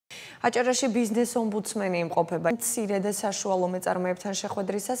აჭარაში ბიზნეს ომბუდსმენი იმყოფება. მცირე და საშუალო მეწარმეებთან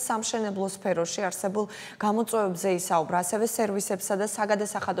შეხვედრისას სამშენებლო სფეროში არსებულ გამოწვევებზე ისაუბრა, ასევე სერვისებსა და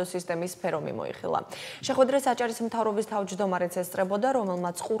საგადასახადო სისტემის სფერო მიმოიხილა. შეხვედრას აჭარის მთავრობის თავმჯდომარეც ესწრებოდა,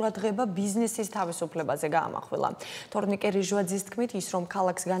 რომელმაც ყურადღება ბიზნესის თავისუფლებაზე გაამახვილა. თორნიკე რიჟვაძის თქმით, ის რომ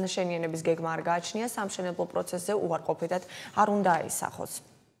ქალაქს განაშენიანების გეგმა არ გააჩნია, სამშენებლო პროცესზე უარყოფითად არ უნდა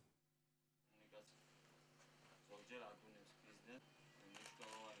აისახოს.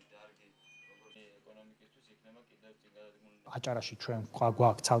 აჭარაში ჩვენ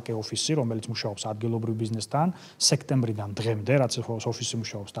გვაქვს ცალკე ოფისი, რომელიც მუშაობს ადგილობრივ ბიზნესთან. სექტემბრიდან დღემდე, რაც ოფისი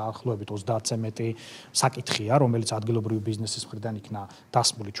მუშაობს დაახლოებით 30-ზე მეტი საკითხია, რომელიც ადგილობრივ ბიზნესის მხრიდან იქნა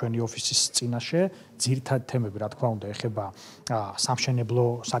დასმული ჩვენი ოფისის წინაშე. ძირითადი თემები, რა თქმა უნდა, ეხება სამშენებლო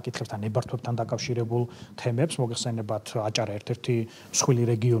საკითხებთან, ნებართვებთან დაკავშირებულ თემებს. მოგეხსენებათ, აჭარა ერთ-ერთი მსხვილი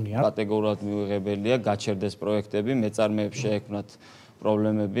რეგიონია. კატეგორიულად მივიღებელია გაჩერდეს პროექტები, მეწარმეებს შეექმნათ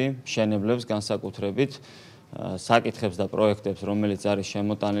პრობლემები, მშენებლებს განსაკუთრებით. საკითხებს და პროექტებს, რომელიც არის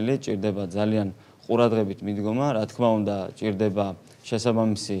შემოტანილი, ჭირდება ძალიან ყურადღებით მიდგომა, რა თქმა უნდა, ჭირდება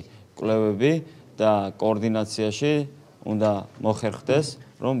შესაბამისი კვლევები და კოორდინაციაში უნდა მოხერხდეს,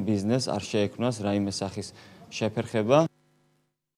 რომ ბიზნეს არ შეექმნას რაიმე სახის შეფერხება.